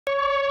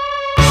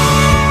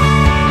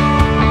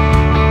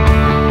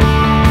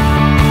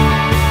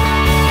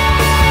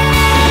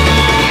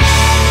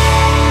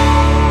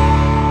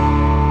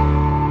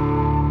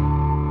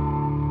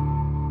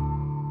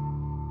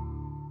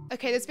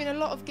Okay, there's been a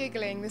lot of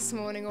giggling this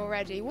morning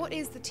already. What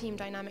is the team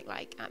dynamic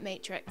like at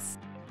Matrix?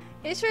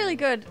 It's really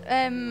good.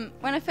 When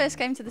I first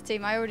came to the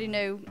team, I already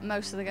knew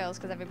most of the girls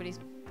because everybody's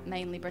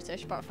mainly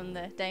British, apart from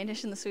the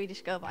Danish and the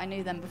Swedish girl, but I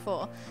knew them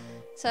before.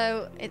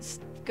 So it's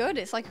good.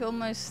 It's like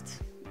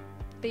almost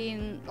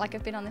being like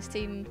I've been on this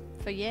team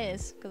for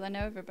years because I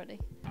know everybody.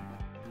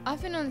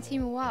 I've been on the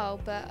team a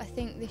while, but I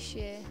think this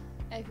year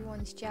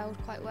everyone's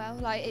gelled quite well.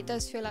 Like, it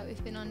does feel like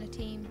we've been on a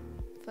team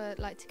for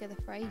together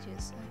for ages.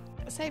 So.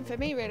 Same for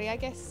me, really. I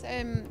guess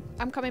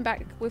I'm coming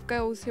back with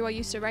girls who I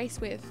used to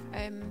race with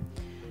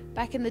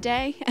back in the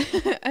day,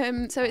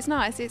 so it's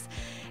nice.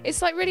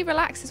 It's like really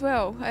relaxed as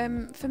well.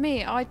 For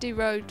me, I do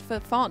road for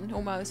fun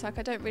almost. Like,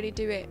 I don't really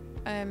do it.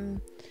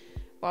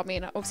 Well, I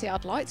mean, obviously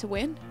I'd like to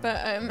win,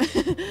 but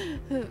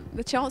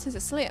the chances are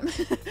slim.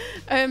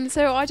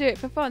 So I do it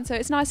for fun. So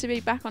it's nice to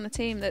be back on a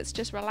team that's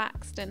just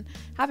relaxed and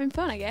having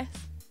fun, I guess.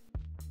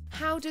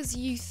 How does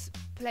youth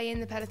play in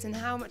the peloton?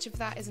 How much of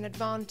that is an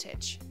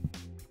advantage?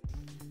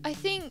 I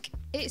think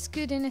it's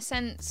good in a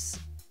sense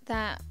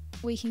that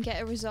we can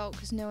get a result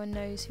because no one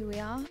knows who we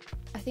are.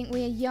 I think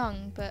we are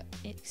young but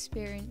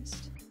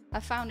experienced.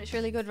 I found it's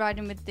really good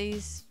riding with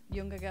these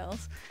younger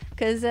girls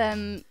because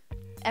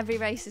every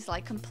race is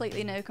like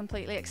completely new,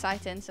 completely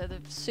exciting, so they're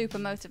super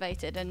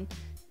motivated, and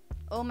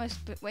almost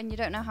when you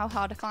don't know how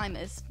hard a climb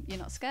is, you're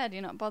not scared,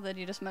 you're not bothered,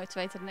 you're just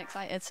motivated and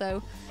excited,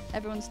 so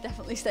everyone's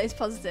definitely stays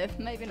positive.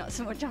 Maybe not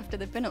so much after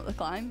they've been up the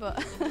climb, but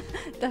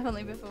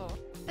definitely before.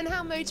 And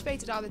how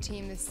motivated are the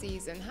team this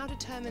season? How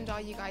determined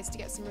are you guys to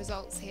get some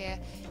results here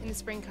in the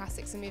Spring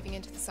Classics and moving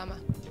into the summer?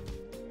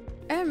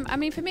 I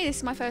mean, for me, this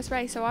is my first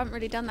race, so I haven't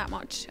really done that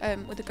much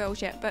with the girls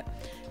yet, but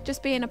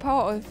just being a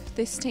part of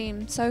this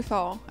team so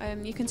far,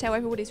 you can tell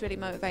everybody's really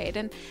motivated,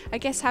 and I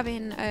guess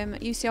having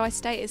UCI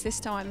status this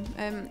time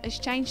has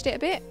changed it a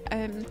bit,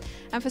 and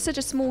for such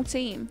a small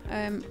team,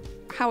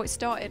 how it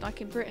started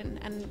like in Britain,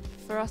 and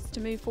for us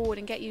to move forward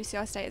and get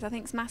UCI status, I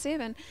think is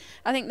massive, and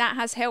I think that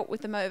has helped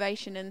with the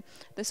motivation and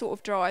the sort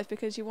of drive,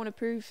 because you want to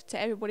prove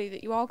to everybody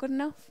that you are good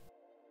enough.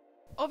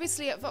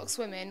 Obviously at Vox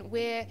Women,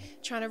 we're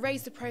trying to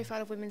raise the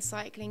profile of women's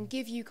cycling,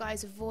 give you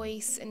guys a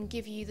voice and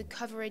give you the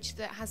coverage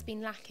that has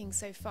been lacking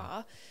so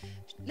far.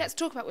 Let's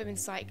talk about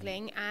women's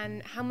cycling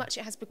and how much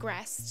it has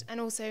progressed, and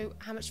also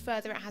how much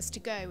further it has to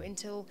go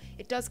until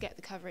it does get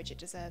the coverage it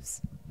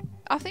deserves.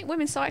 I think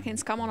women's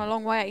cycling's come on a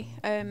long way,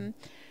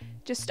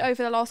 just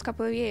over the last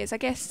couple of years. I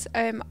guess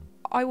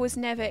I was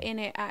never in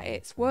it at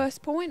its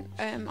worst point.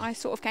 I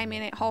sort of came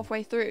in it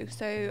halfway through,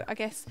 so I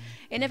guess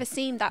it never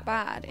seemed that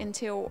bad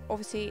until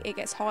obviously it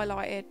gets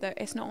highlighted that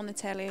it's not on the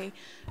telly,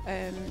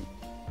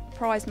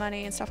 prize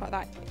money and stuff like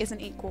that isn't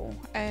equal.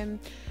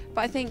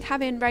 But I think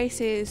having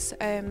races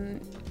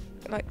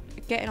like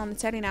getting on the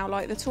telly now,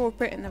 like the Tour of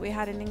Britain that we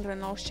had in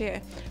England last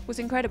year, was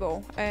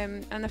incredible,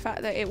 and the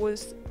fact that it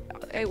was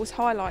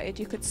highlighted,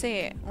 you could see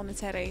it on the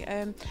telly.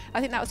 I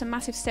think that was a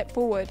massive step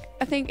forward.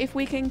 I think if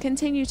we can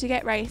continue to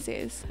get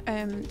races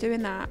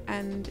doing that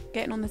and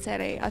getting on the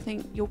telly, I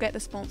think you'll get the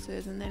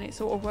sponsors, and then it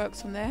sort of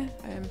works from there.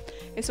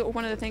 It's sort of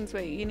one of the things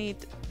where you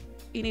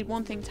need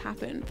one thing to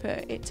happen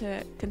for it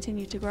to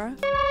continue to grow.